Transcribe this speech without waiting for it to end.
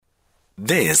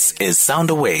This is Sound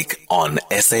Awake on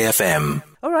SAFM.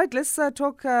 All right, let's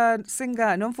talk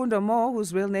singer Nomfundo Moh,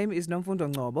 whose real name is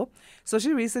Nomfundo Ngcobo. So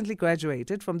she recently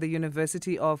graduated from the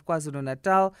University of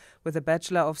KwaZulu-Natal with a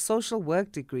Bachelor of Social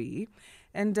Work degree.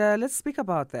 And let's speak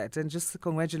about that and just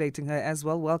congratulating her as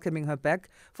well, welcoming her back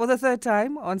for the third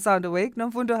time on Sound Awake.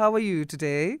 Nomfundo, how are you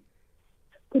today?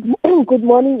 Good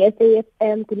morning,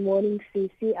 SAFM. Good morning,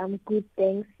 CC. I'm good,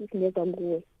 thanks.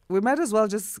 We might as well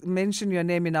just mention your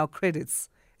name in our credits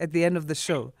at the end of the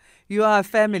show. You are a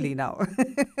family now.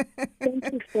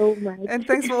 Thank you so much. And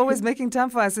thanks for always making time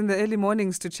for us in the early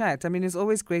mornings to chat. I mean, it's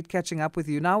always great catching up with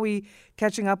you. Now we're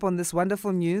catching up on this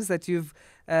wonderful news that you've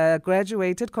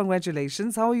graduated.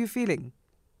 Congratulations. How are you feeling?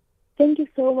 Thank you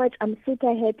so much. I'm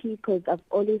super happy because I've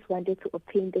always wanted to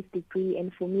obtain this degree,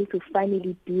 and for me to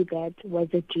finally do that was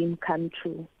a dream come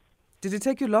true. Did it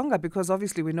take you longer? Because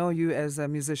obviously we know you as a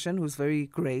musician who's very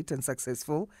great and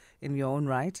successful in your own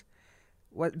right.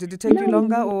 Did it take you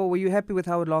longer, or were you happy with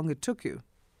how long it took you?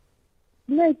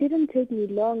 No, it didn't take me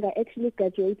long. I actually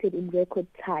graduated in record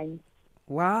time.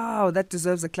 Wow, that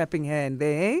deserves a clapping hand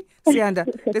there, eh? Sianda,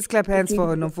 let's clap hands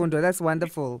for Nomfundo. That's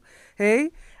wonderful.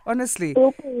 Hey, honestly.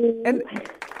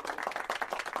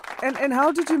 And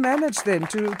how did you manage then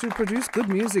to produce good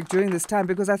music during this time?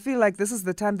 Because I feel like this is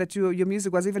the time that your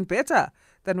music was even better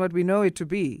than what we know it to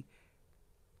be.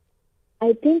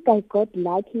 I think I got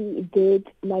lucky that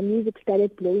my music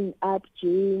started blowing up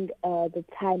during the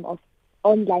time of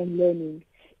online learning.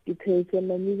 Because when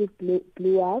my music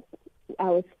blew up, I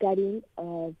was studying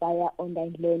via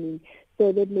online learning.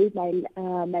 So that made my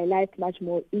life much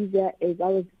more easier, as I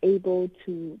was able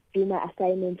to do my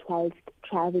assignments whilst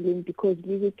traveling, because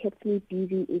music kept me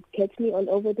busy. It kept me all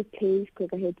over the place because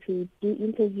I had to do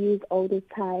interviews all the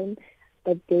time.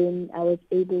 But then I was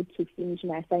able to finish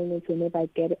my assignments whenever I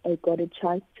got a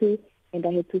chance to, and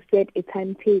I had to set a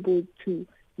timetable to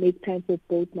make time for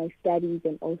both my studies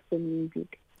and also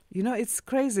music. You know, it's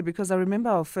crazy because I remember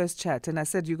our first chat and I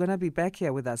said, you're going to be back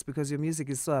here with us because your music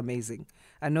is so amazing.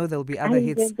 I know there'll be other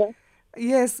hits.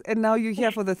 Yes, and now you're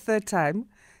here for the third time.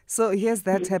 So here's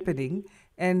that happening.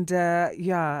 And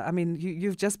I mean,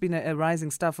 you've just been a rising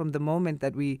star from the moment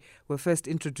that we were first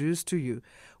introduced to you.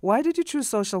 Why did you choose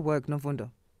social work,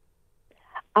 Nomfundo?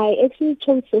 I actually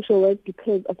chose social work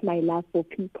because of my love for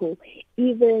people.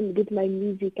 Even with my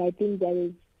music, I think that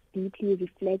is deeply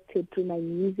reflected through my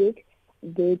music,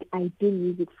 that I do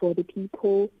music for the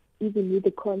people. Even with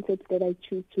the concepts that I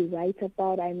choose to write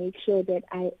about, I make sure that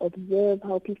I observe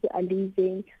how people are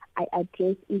living. I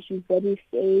address issues that we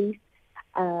face.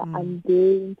 I'm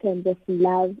there in terms of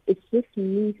love. It's just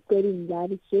me spreading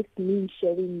love. It's just me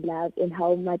showing love and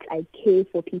how much I care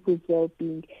for people's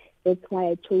well-being. That's why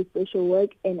I chose social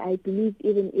work. And I believe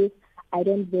even if I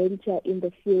don't venture in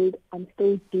the field, I'm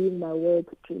still doing my work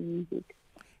through music.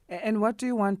 And what do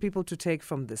you want people to take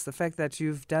from this? The fact that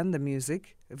you've done the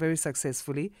music very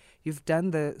successfully, you've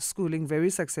done the schooling very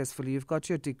successfully, you've got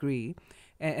your degree,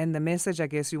 and the message I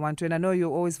guess you want to, and I know you're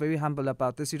always very humble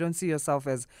about this, you don't see yourself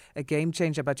as a game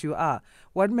changer, but you are.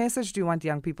 What message do you want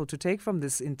young people to take from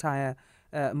this entire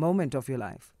moment of your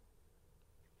life?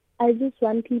 I just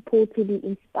want people to be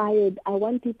inspired. I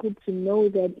want people to know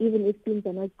that even if things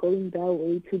are not going their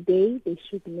way today, they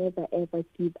should never ever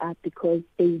give up, because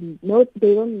they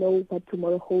don't know what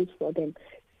tomorrow holds for them.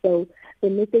 So the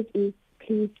message is,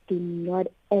 please do not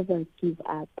ever give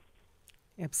up.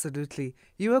 Absolutely.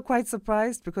 You were quite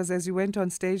surprised because as you went on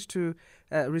stage to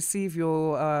receive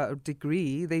your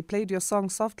degree, they played your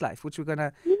song Soft Life, which we're going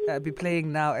to be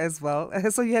playing now as well.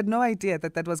 So you had no idea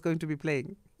that was going to be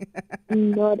playing.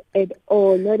 Not at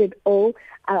all, not at all.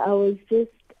 I was just,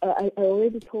 I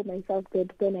already told myself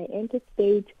that when I entered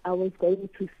stage, I was going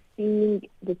to sing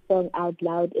the song out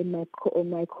loud and my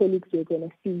colleagues were going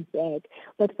to sing that.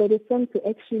 But for the song to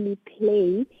actually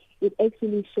play, it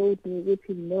actually showed me that,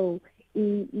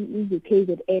 in the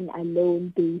KZN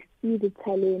alone, they see the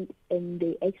talent and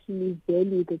they actually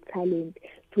value the talent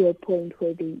to a point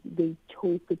where they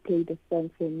chose to play the song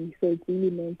for me. So it really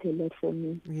meant a lot for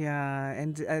me. Yeah,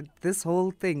 and this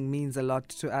whole thing means a lot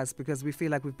to us because we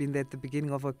feel like we've been there at the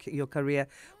beginning of your career.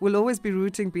 We'll always be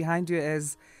rooting behind you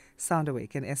as Sound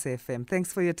Awake and SAFM.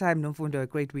 Thanks for your time, Nomfundo. A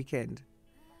great weekend.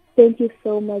 Thank you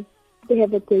so much.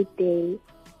 Have a great day.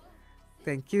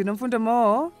 Thank you. Nomfundo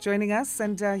Moh joining us,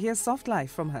 and here's Soft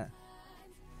Life from her.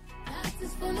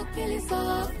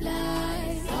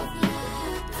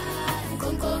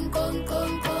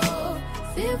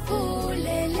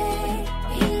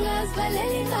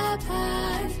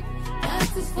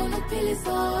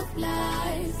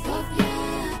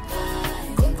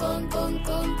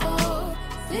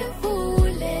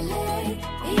 Sifulele,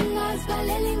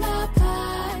 ingazvaleli ngapha.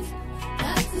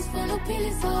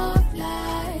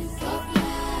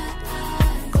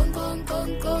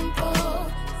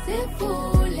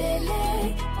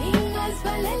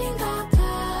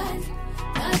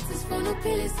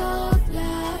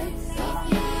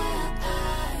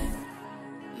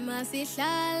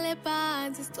 Sihlale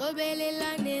phansi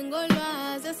sicobelelane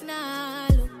ngolwazi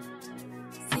esinalo.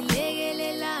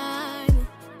 Silekelelane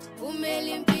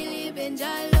kumele impilo ibe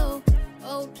njalo.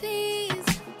 Oh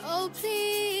please, oh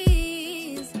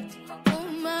please.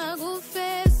 Uma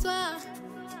kufeswa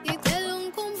ngicela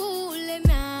ungikhumbule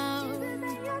now.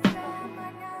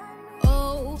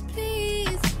 Oh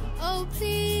please, oh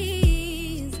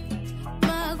please.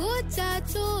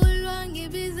 Makujatshulwa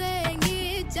ngibize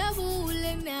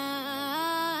ngijabule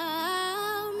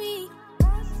now me.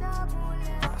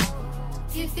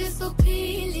 If it's so peace